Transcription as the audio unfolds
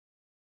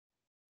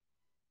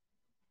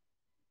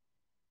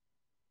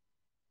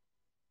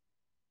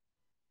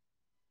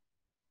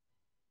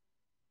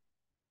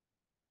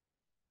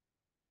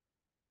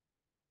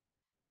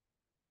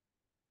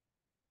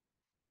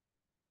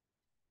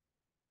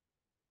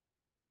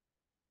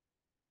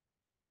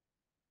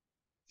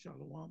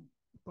Shalom.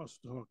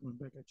 Apostle Harkman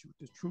back at you with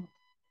this truth.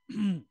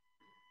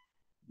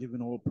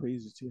 Giving all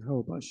praises to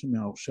Yahweh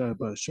Shemal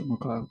Shabbat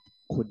Shemakah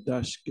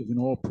Kodash. Giving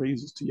all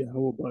praises to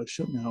Yahweh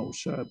Shemal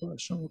Shabbat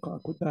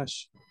Shemakah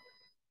Kodash.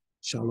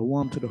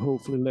 Shalom to the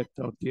hopeful elect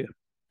out there.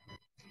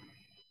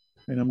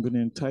 And I'm going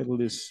to entitle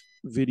this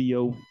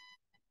video,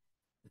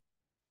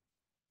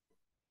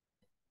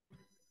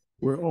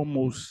 We're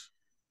Almost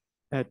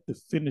at the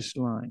Finish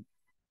Line.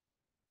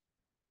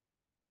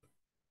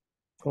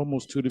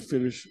 Almost to the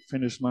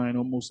finish line,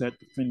 almost at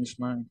the finish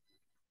line.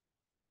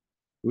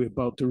 We're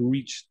about to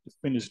reach the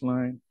finish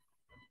line.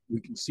 We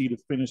can see the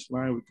finish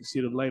line. We can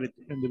see the light at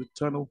the end of the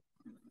tunnel,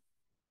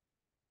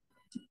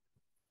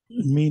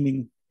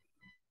 meaning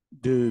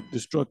the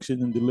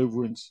destruction and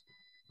deliverance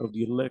of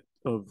the elect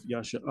of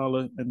Yasha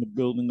Allah and the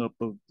building up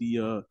of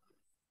the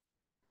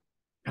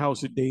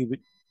house of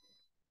David.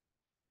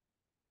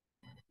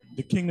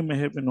 The kingdom of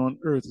heaven on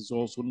earth is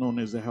also known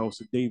as the house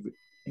of David,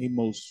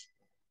 Amos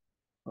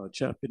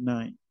chapter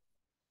 9.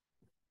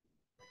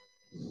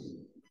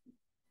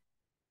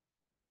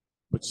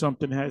 But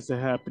something has to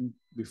happen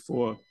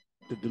before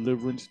the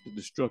deliverance, the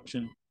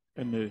destruction,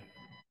 and the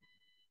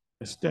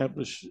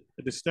establishment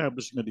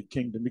of the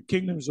kingdom. The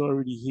kingdom is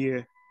already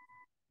here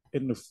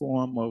in the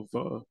form of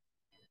the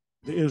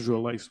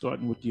Israelites,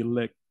 starting with the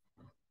elect.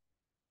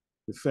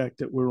 The fact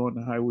that we're on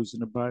the highways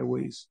and the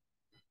byways,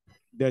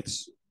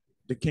 that's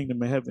the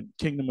kingdom of heaven.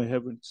 Kingdom of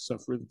heaven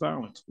suffereth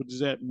violence. What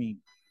does that mean?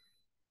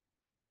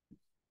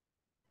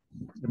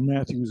 In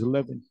Matthew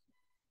 11.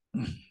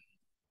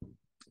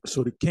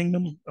 So the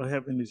kingdom of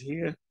heaven is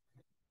here,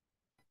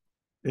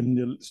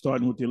 and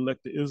starting with the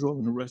elect of Israel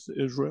and the rest of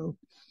Israel.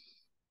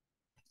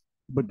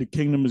 But the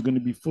kingdom is going to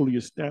be fully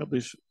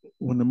established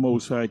when the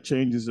Most High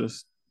changes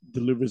us,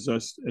 delivers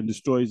us, and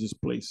destroys this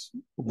place.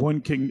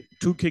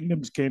 Two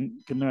kingdoms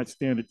cannot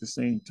stand at the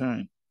same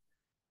time.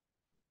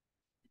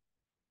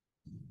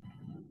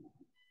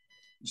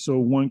 So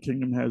one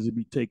kingdom has to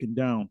be taken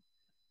down.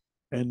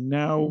 And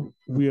now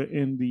we are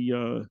in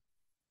the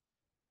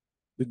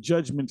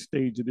judgment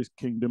stage of this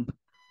kingdom,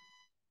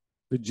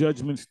 the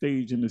judgment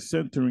stage and the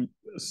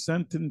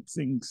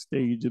sentencing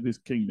stage of this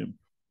kingdom.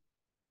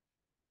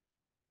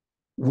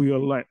 We are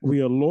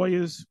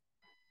lawyers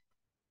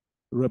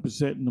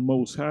representing the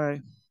Most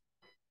High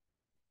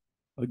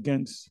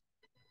against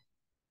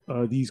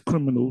these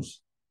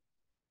criminals,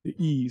 the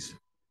E's,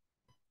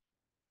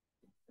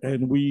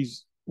 and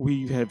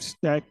we have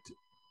stacked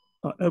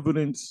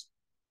evidence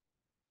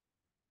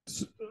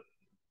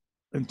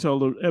until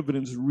the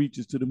evidence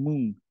reaches to the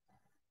moon.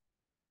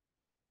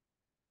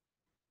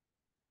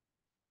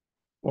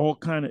 All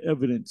kind of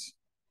evidence,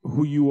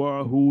 who you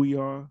are, who we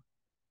are.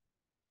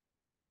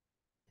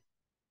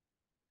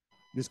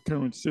 This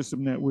current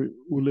system that we're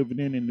living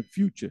in the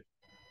future.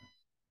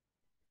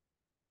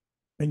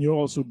 And you're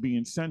also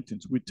being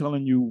sentenced. We're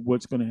telling you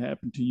what's going to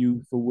happen to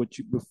you for what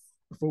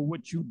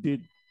you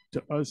did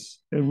to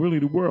us and really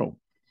the world.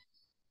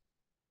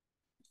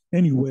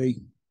 Anyway,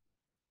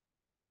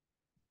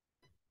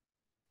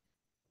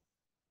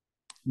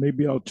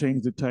 maybe I'll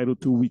change the title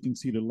to We Can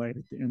See the Light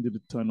at the End of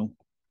the Tunnel.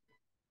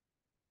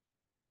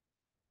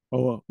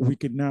 Or We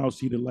Can Now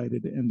See the Light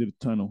at the End of the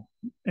Tunnel.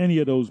 Any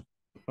of those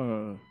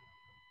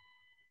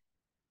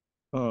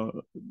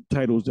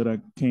titles that I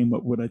came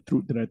up with,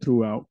 that I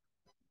threw out,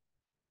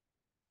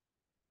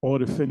 or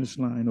the finish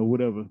line, or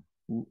whatever.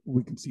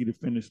 We can see the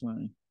finish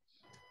line.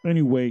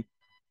 Anyway,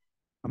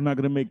 I'm not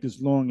going to make this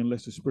long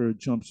unless the Spirit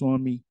jumps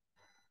on me.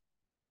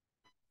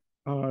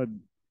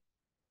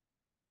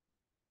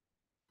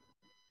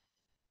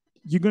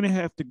 You're going to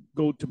have to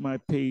go to my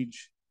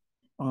page,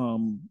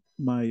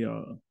 my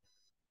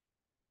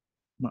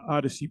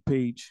Odyssey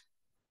page,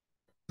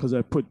 because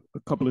I put a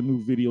couple of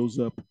new videos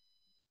up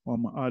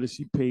on my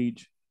Odyssey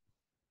page.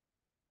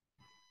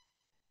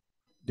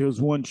 There's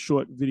one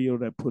short video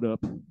that I put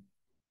up,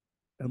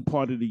 and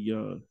part of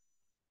the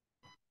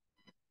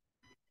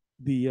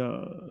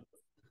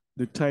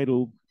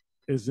title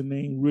is the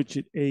name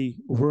Richard A.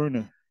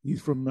 Werner.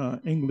 He's from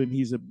England.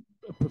 He's a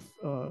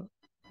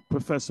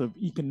professor of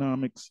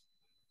economics,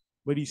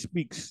 but he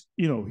speaks,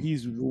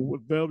 he's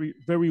very,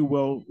 very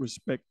well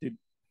respected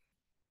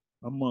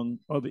among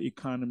other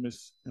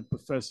economists and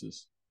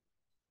professors.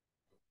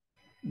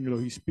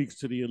 He speaks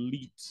to the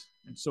elites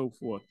and so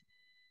forth.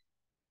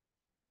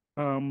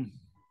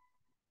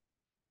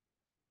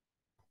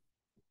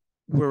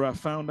 Where I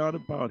found out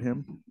about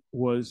him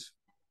was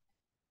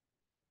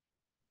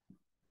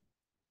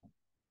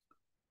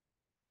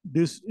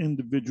this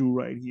individual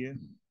right here.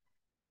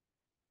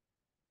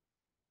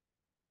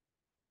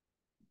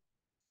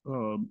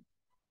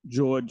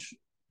 George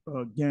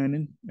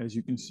Gannon, as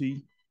you can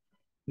see.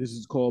 This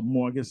is called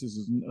more, I guess this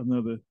is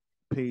another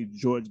page,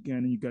 George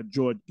Gannon. You got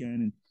George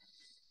Gannon.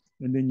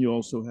 And then you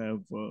also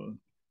have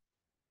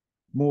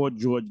more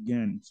George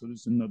Gannon. So this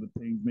is another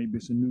page. Maybe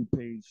it's a new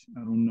page. I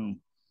don't know.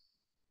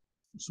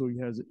 So he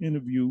has an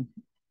interview,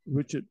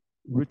 Richard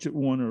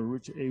Warner, or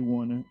Richard A.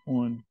 Warner,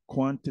 on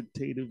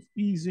quantitative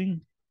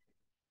easing,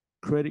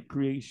 credit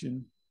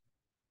creation,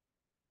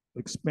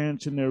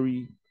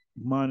 expansionary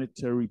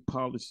monetary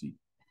policy.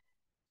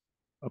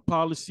 A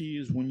policy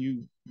is when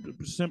you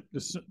the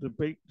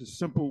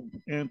simple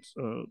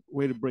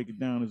way to break it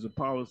down is a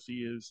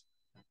policy is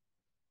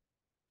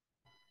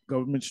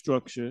government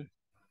structure.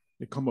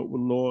 They come up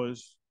with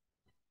laws.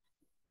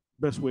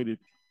 Best way to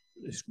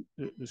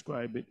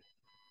describe it,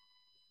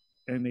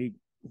 and they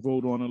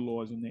vote on the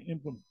laws and they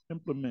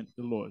implement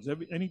the laws.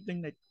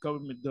 Anything that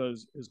government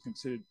does is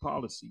considered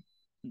policy.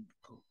 You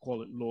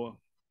call it law.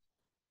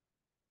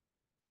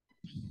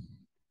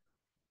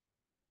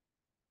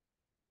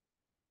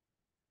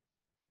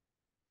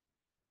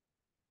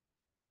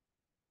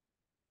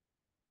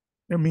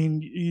 I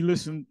mean, you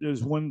listen.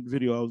 There's one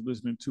video I was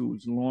listening to.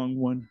 It's a long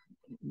one.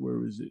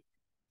 Where is it?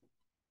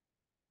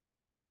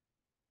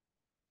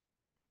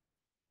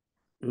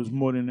 It was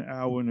more than an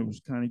hour, and it was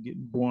kind of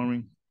getting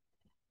boring.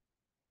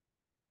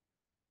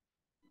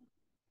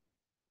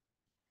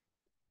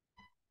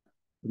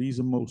 But these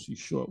are mostly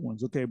short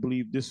ones. Okay, I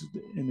believe this is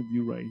the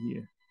interview right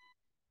here.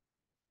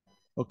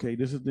 Okay,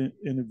 this is the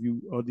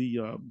interview or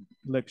the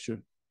lecture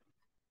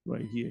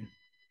right here.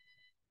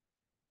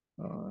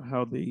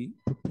 How they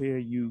prepare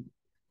you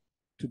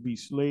to be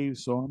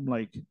slaves. So I'm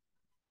like,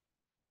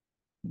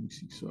 let me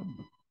see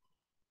something.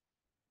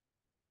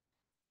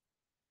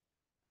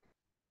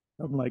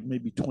 I'm like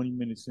maybe 20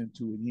 minutes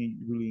into it. He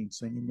really ain't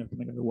saying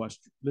nothing. I gotta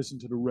listen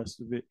to the rest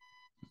of it.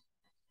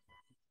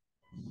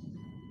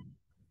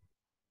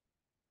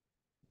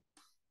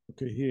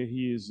 Okay, here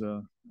he is,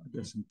 I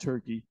guess in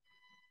Turkey.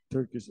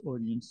 Turkish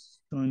audience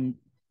stunned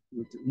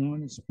with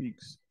one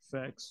speaks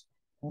facts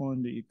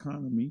on the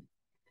economy.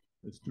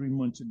 That's 3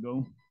 months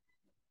ago.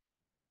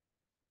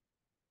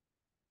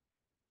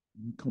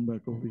 Come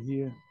back over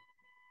here.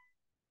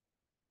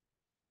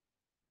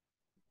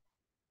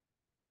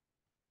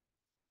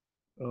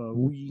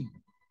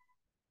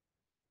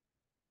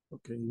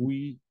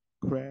 We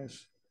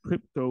crash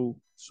crypto,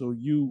 so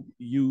you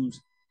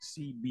use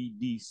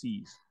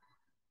CBDCs.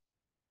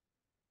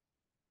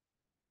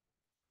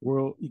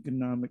 World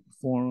Economic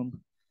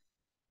Forum,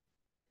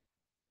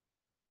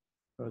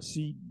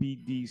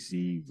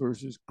 CBDC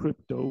versus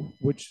crypto,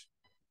 which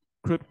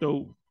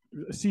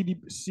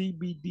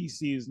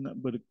CBDC is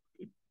not but a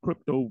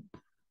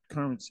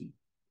cryptocurrency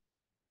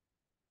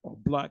or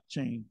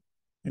blockchain,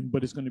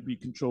 but it's going to be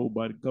controlled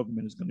by the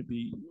government. It's going to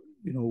be,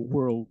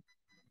 world.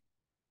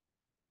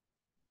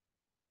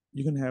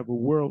 You're going to have a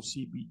world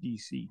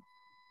CBDC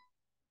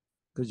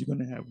because you're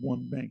going to have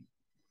one bank.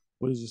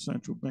 What is a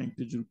central bank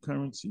digital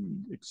currency?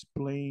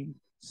 Explain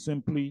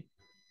simply.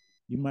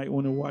 You might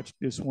want to watch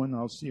this one.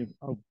 I'll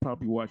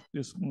probably watch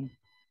this one.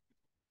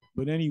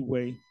 But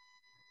anyway,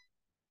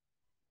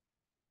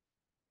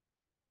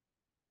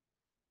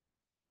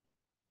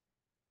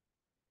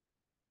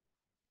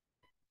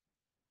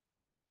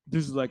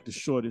 this is like the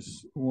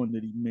shortest one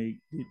that he made,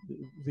 the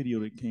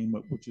video that came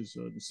up, which is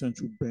the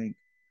central bank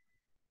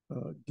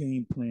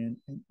game plan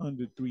in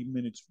under 3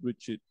 minutes,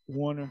 Richard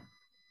Warner.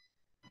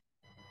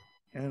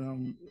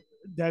 And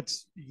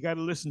that's, you got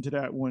to listen to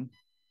that one.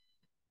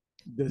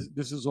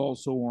 This is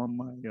also on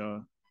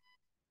my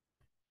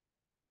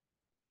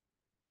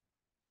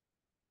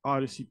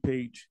Odyssey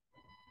page.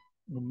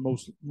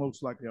 Most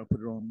likely I'll put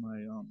it on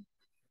my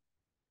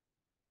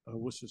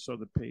what's this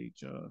other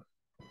page?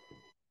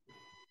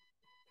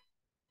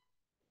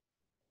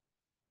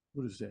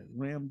 What is that?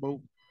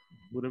 Rambo,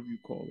 whatever you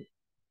call it.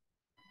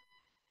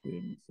 Wait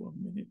me for a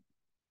minute.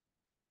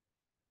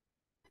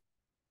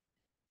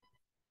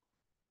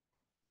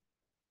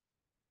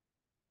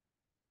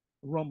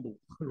 Rumble.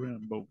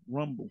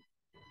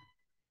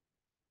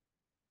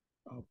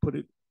 I'll put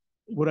it.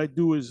 What I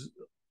do is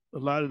a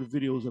lot of the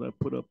videos that I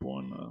put up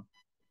on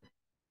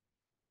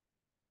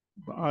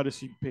the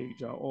Odyssey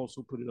page, I'll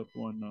also put it up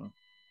on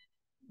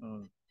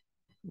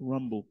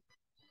Rumble.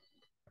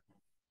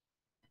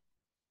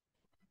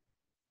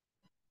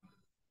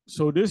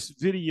 So this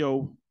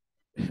video,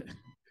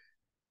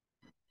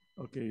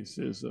 okay, it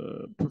says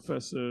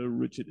Professor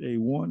Richard A.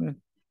 Warner.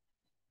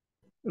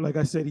 Like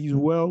I said, he's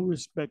well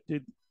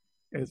respected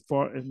as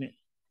far as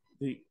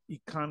the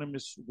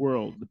economist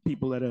world, the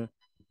people that are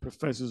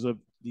professors of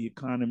the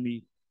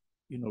economy,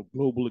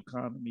 global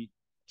economy,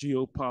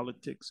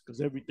 geopolitics,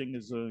 because everything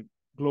is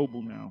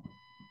global now.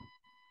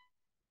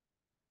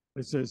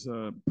 It says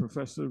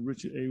Professor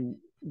Richard A.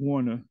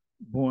 Warner,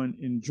 born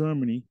in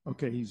Germany.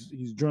 Okay,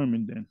 he's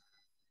German then,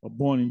 or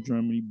born in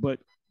Germany, but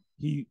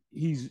he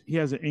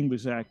has an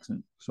English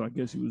accent, so I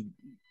guess he was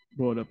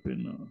brought up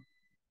in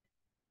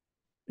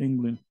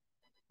England.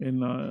 In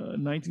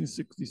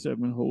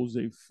 1967, holds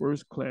a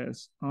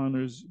first-class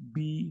honors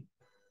B.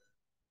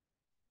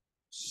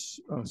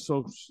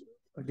 So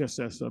I guess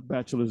that's a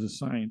bachelor's of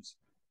science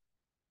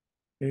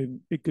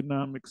in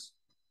economics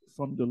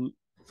from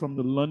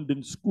the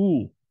London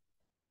School.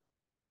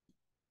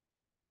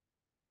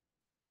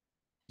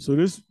 So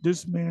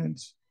this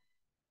man's,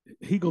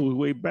 he goes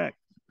way back.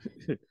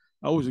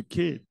 I was a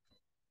kid.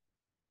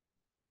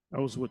 I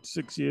was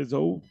 6 years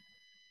old.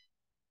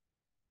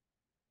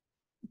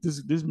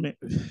 This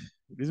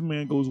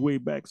man goes way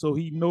back. So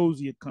he knows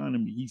the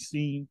economy. He's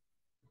seen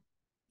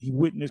he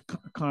witnessed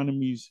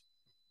economies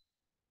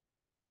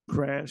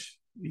crash.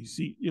 You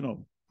see,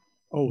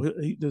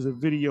 there's a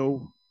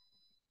video.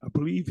 I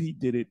believe he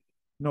did it.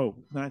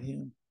 No, not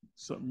him.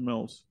 Something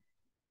else.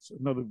 It's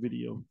another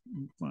video.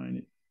 Let me find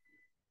it.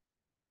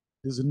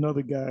 There's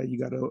another guy you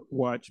got to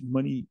watch.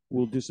 Money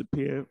will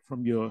disappear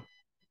from your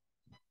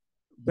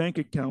bank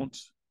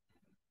accounts.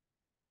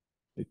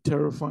 The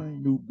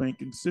terrifying new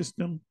banking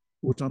system,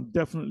 which I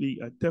definitely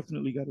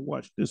got to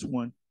watch this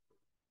one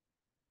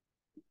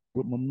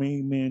with my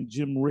main man,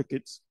 Jim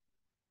Ricketts.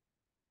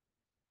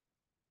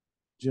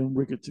 Jim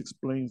Ricketts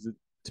explains the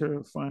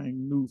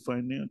terrifying new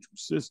financial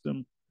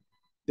system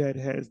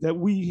that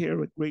we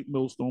here at Great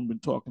Millstone been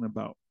talking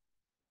about.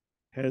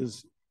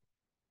 Has,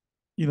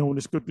 when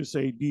the scriptures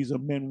say these are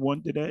men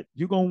wonder that,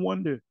 you're gonna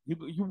wonder.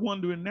 You're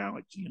wondering now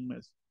at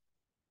GMS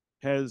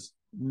has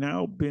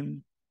now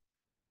been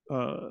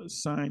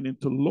signed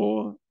into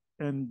law,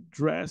 and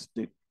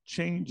drastic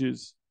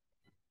changes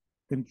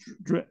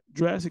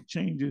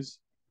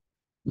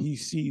he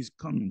sees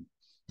coming.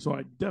 So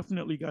I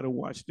definitely got to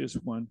watch this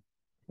one.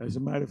 As a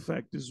matter of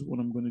fact, this is what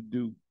I'm going to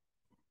do.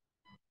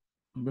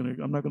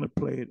 I'm not going to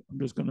play it. I'm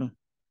just going to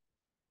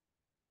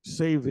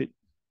save it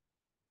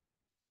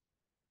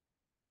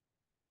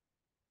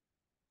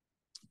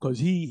because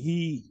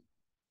he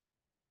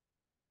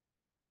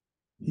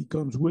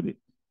comes with it.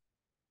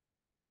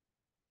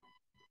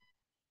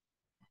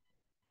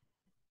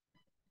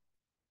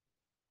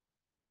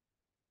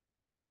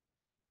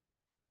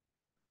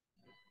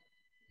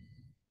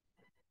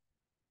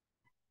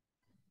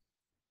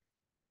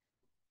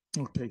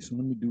 Okay, so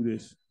let me do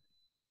this.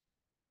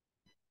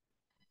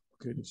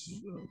 Okay, this is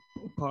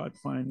Pod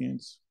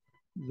Finance.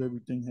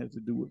 Everything has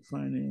to do with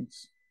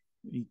finance,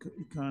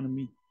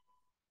 economy.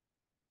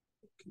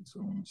 Okay, so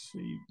I'm going to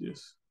save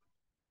this.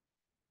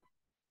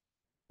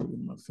 Put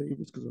in my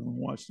favorites because I'm going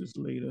to watch this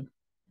later.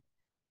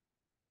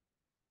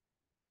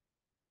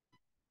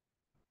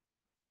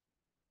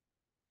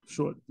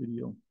 Short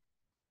video.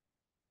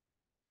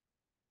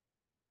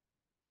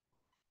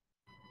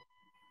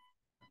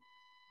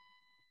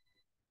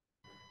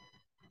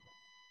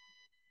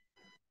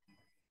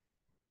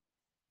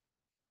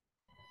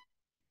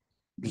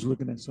 Just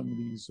looking at some of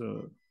these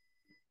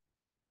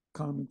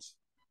comments.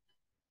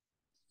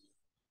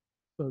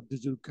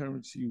 Digital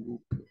currency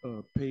will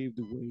pave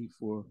the way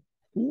for.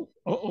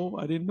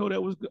 I didn't know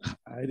that was good.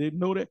 I didn't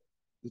know that.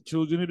 The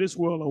children of this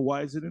world are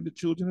wiser than the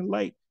children of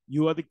light.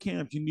 You are the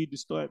camps. You need to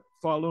start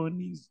following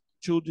these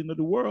children of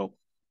the world.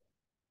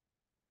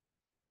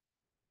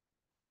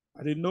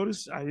 I didn't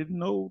notice. I didn't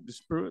know the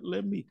Spirit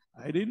led me.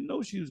 I didn't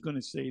know she was going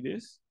to say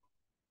this.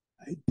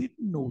 I didn't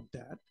know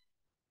that.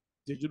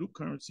 Digital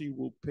currency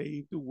will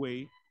pave the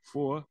way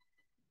for,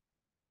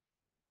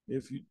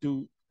 if you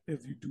do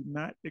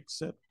not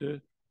accept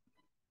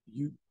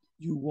you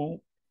you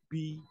won't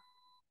be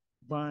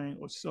buying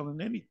or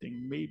selling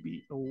anything,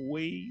 maybe a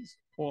ways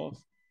off,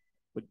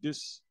 but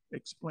this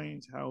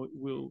explains how it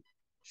will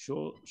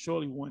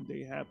surely one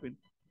day happen.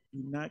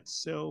 Do not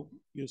sell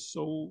your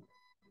soul.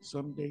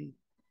 Someday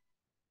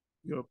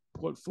your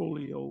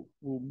portfolio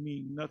will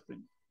mean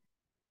nothing.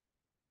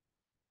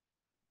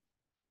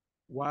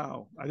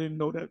 Wow, I didn't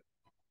know that.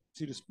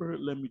 See, the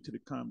Spirit led me to the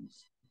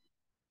comments.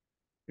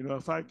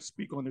 If I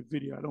speak on the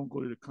video, I don't go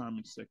to the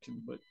comments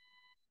section, but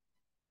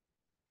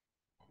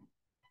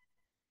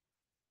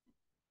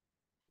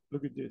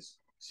look at this.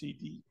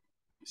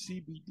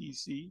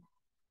 CBDC,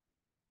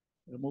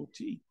 MOT.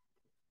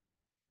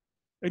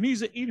 And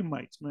these are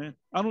Edomites, man.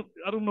 I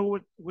don't know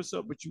what's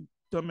up with you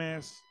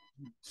dumbass,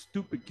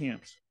 stupid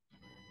camps.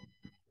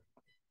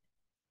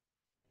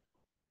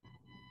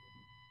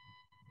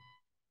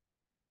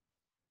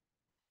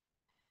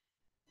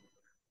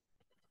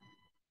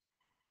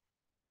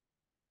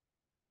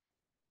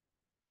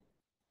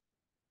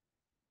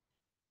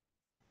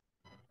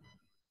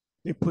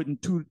 They're putting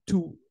two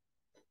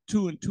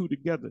and two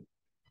together.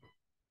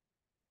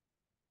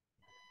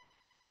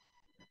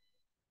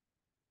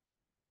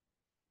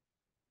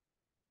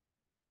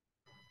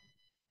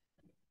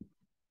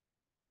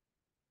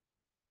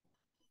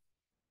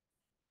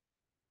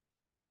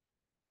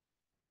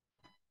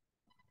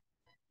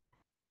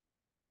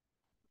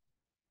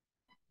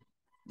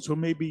 So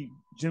maybe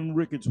Jim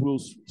Ricketts will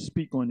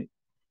speak on it.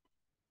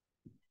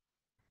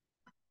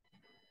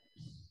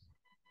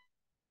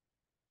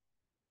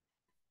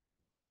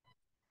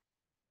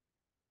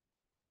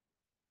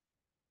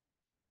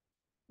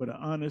 But I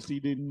honestly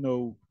didn't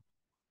know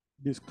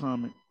this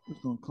comment was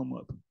going to come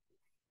up.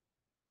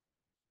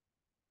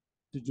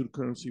 Digital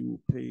currency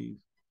will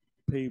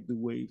pave the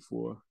way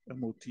for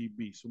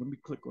MOTB. So let me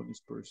click on this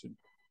person.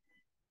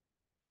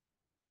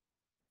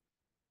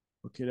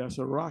 Okay, that's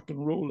a rock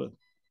and roller.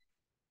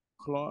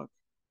 Clark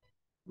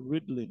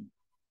Ridlin.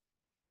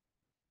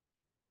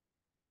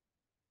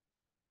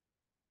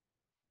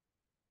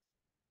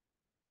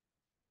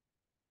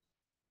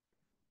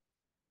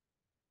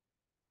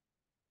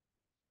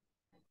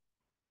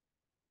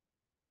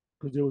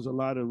 Because there was a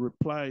lot of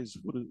replies.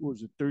 What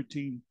was it, 13?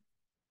 13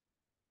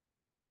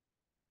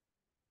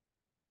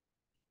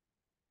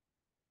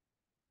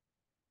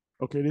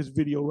 Okay, this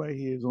video right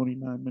here is only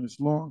 9 minutes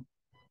long.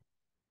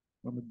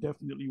 I'm gonna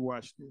definitely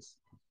watch this.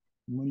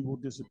 Money will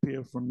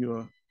disappear from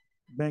your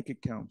bank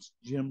accounts.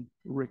 Jim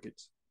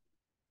Ricketts.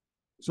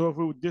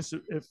 So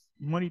if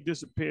money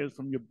disappears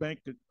from your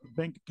bank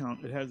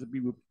account, it has to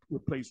be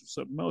replaced with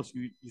something else.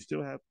 You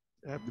still have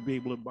to be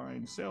able to buy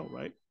and sell,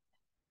 right?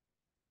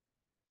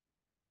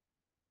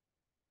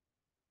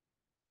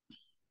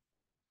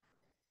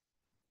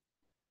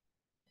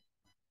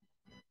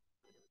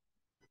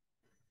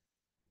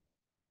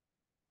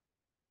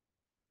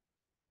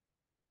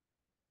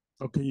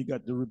 Okay, you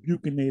got the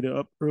Rebukinator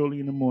up early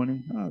in the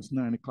morning. Oh, it's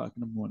 9 o'clock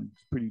in the morning.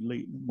 It's pretty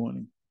late in the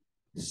morning.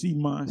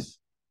 CMOS,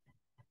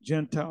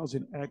 Gentiles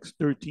in Acts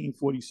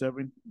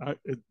 13:47.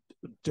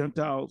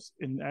 Gentiles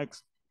in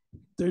Acts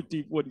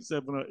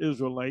 13:47 are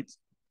Israelites,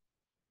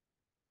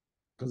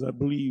 because I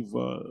believe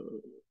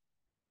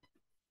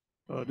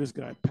this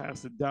guy,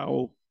 Pastor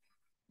Dowell,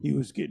 he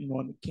was getting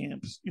on the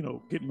camps,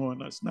 getting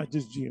on us, not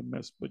just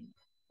GMS, but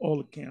all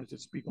the camps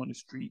that speak on the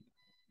street.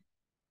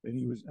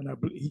 And I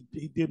believe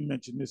he did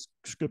mention this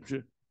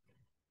scripture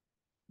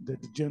that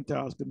the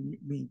Gentiles can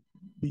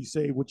be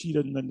saved, which he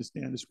doesn't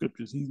understand the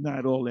scriptures. He's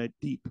not all that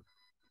deep.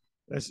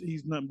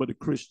 He's nothing but a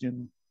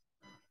Christian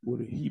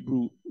with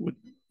Hebrewism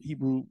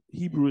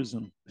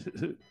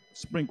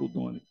sprinkled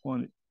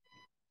on it.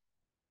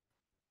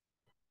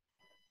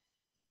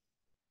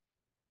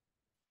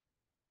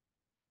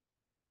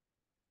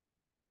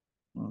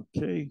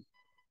 Okay,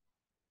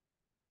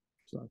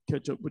 so I'll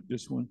catch up with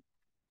this one.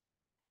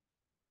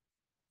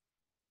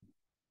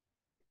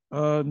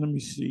 Let me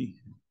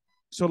see.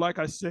 So like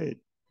I said,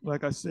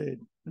 let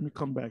me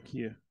come back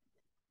here.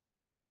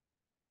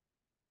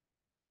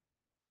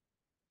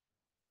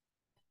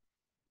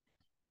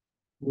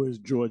 Where's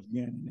George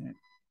Gannon at?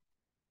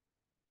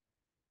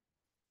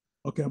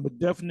 Okay, but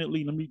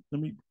definitely let me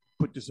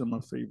put this in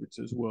my favorites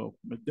as well.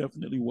 I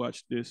definitely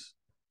watch this.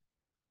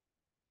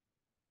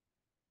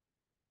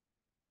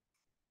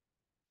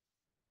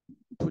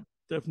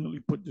 Definitely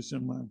put this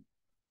in my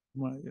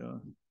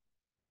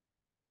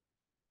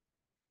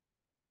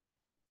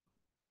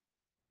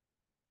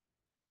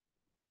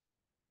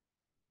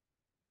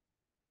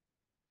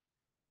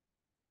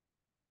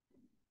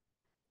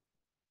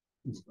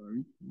I'm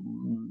sorry.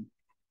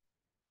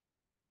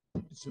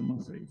 Put this in my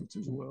favorites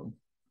as well.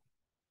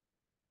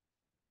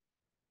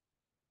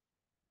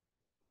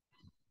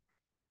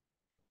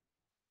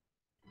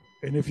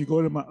 And if you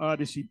go to my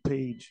Odyssey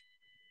page,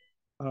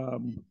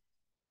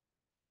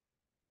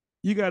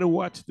 you got to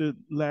watch the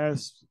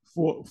last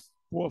four,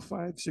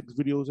 5, 6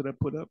 videos that I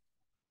put up.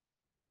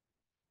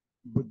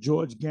 But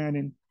George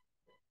Gannon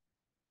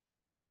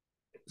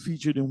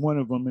featured in one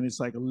of them, and it's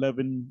like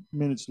 11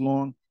 minutes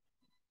long.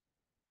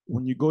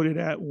 When you go to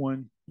that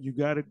one, you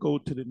got to go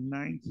to the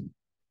 9th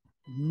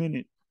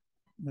minute.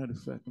 Matter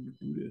of fact, let me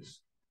do this.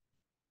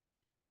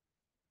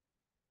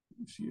 Let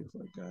me see if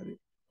I got it.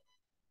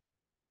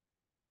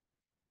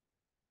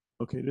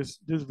 Okay, this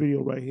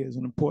video right here is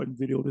an important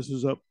video. This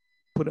is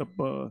put up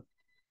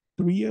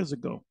 3 years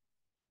ago.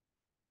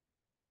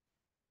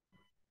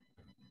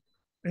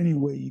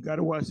 Anyway, you got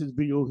to watch this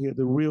video here.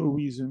 The real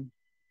reason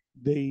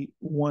they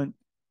want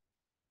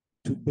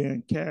to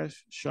ban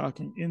cash,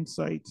 shocking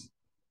insights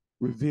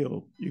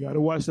revealed. You got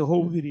to watch the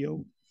whole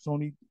video.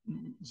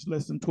 It's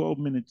less than 12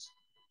 minutes.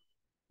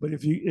 But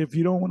if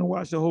you don't want to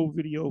watch the whole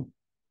video,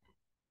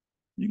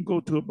 you can go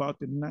to about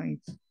the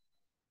 9th. Let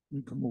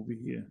me come over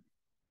here.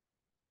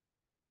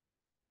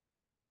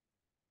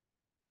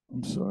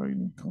 I'm sorry, let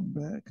me come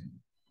back.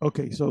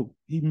 Okay, so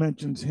he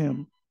mentions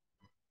him,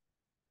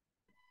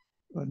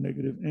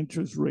 negative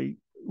interest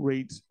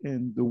rates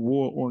and the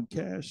war on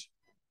cash.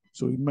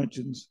 So he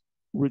mentions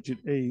Richard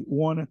A.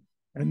 Warner,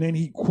 and then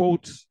he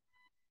quotes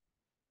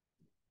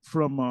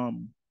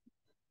from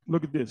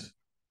look at this.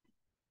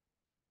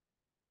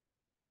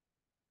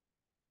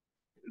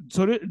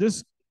 So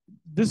this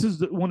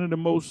is one of the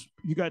most,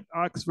 you got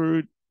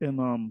Oxford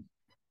and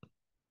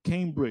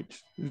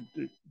Cambridge.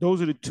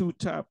 Those are the 2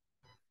 top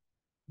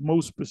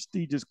most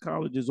prestigious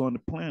colleges on the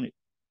planet,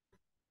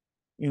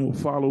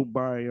 followed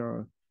by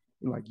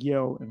like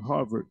Yale and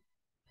Harvard.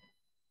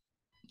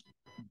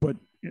 But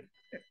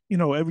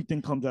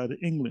everything comes out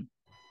of England.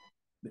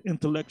 The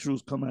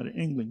intellectuals come out of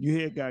England. You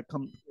hear a guy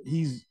come,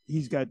 he's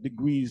got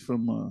degrees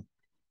from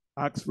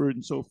Oxford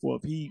and so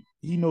forth. He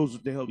knows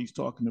what the hell he's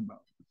talking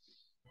about.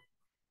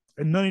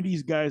 And none of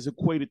these guys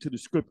equate it to the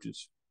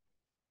scriptures.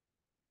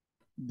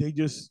 They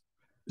just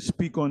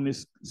speak on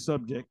this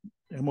subject,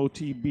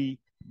 MOTB,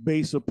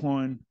 based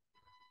upon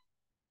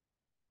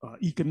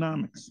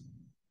economics.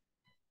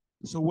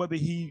 So whether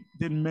he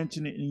didn't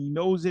mention it and he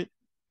knows it,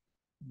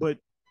 but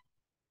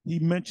he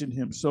mentioned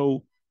him.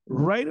 So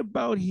right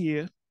about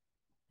here,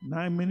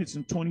 9 minutes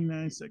and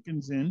 29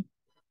 seconds in,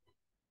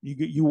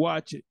 you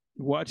watch it.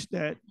 You watch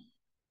that,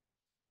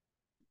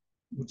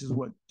 which is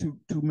what, 2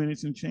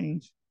 minutes and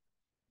change.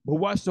 But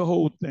watch the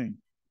whole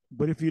thing.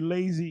 But if you're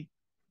lazy,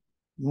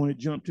 you want to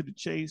jump to the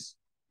chase,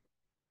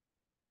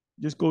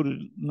 just go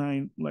to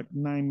 9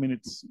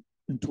 minutes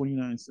and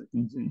 29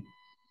 seconds in.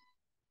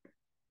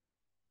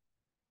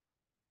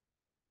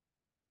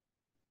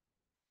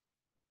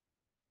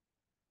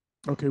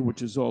 Okay,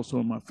 which is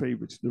also my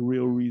favorites. The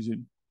real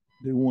reason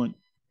they want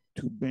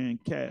to ban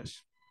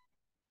cash.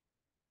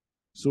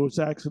 So it's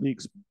actually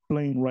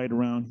explained right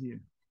around here.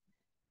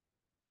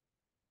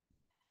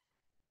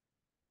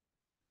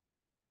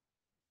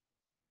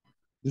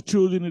 The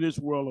children of this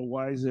world are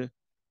wiser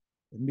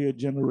in their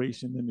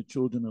generation than the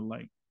children of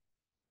light.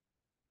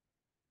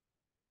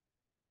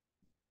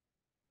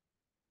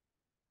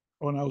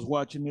 When I was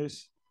watching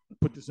this, I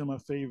put this in my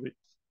favorite.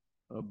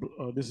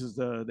 This is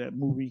that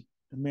movie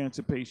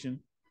Emancipation,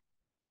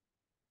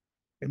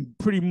 and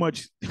pretty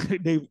much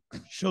they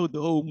showed the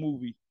whole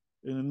movie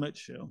in a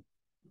nutshell.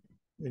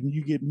 And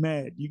you get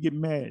mad. You get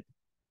mad.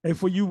 And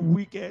for you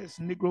weak ass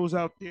Negroes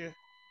out there,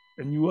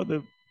 and you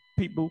other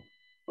people,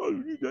 oh,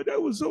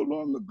 that was so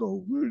long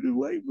ago. The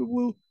white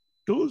people,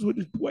 those were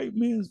the white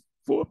man's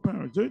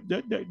foreparents.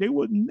 They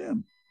wasn't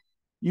them.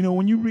 You know,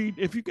 when you read,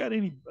 if you got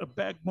any a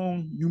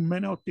backbone, you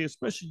men out there,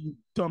 especially you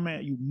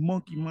dumbass, you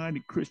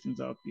monkey-minded Christians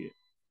out there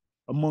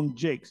among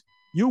Jakes,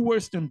 you're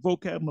worse than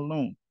Vocab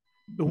Malone.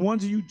 The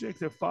ones of you Jakes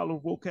that follow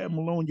Vocab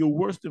Malone, you're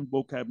worse than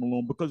Vocab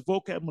Malone because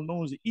Vocab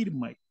Malone is an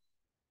Edomite.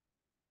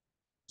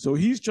 So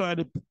he's trying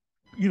to,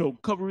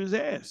 cover his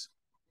ass.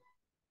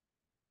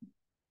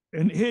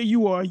 And here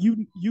you are,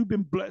 you've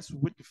been blessed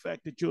with the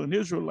fact that you're an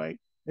Israelite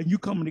and you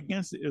coming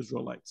against the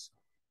Israelites.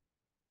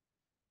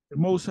 The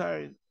Most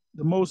High,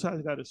 the Most High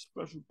got a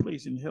special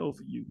place in hell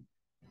for you.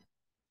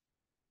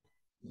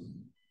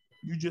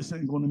 You just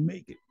ain't gonna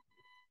make it.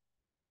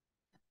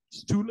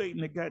 It's too late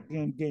in the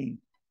goddamn game.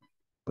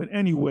 But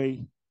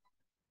anyway,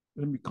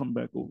 let me come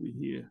back over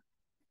here.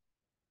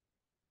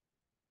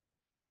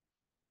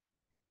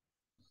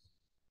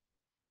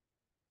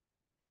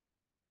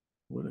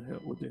 What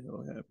the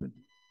hell happened?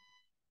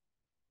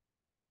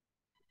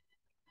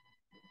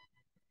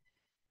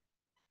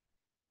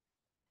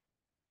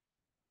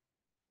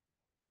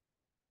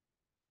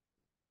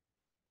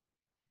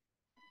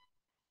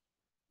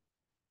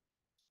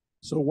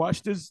 So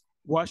watch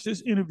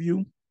this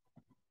interview.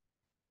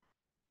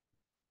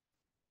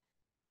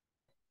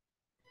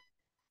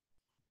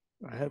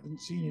 I haven't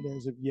seen it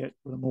as of yet,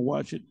 but I'm gonna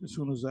watch it as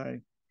soon as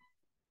I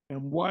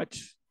and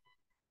watch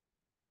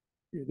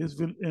this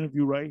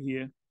interview right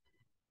here.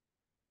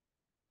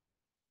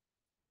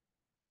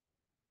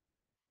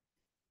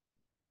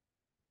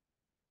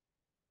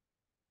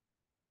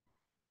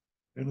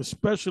 And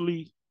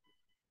especially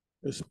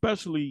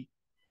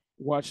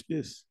watch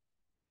this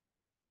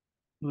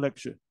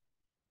lecture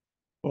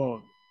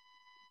or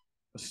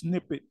a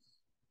snippet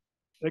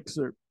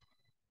excerpt.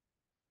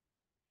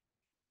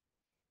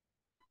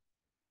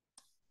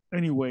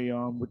 Anyway,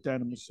 with that,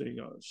 I'm gonna say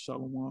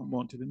shalom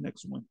on to the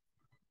next one.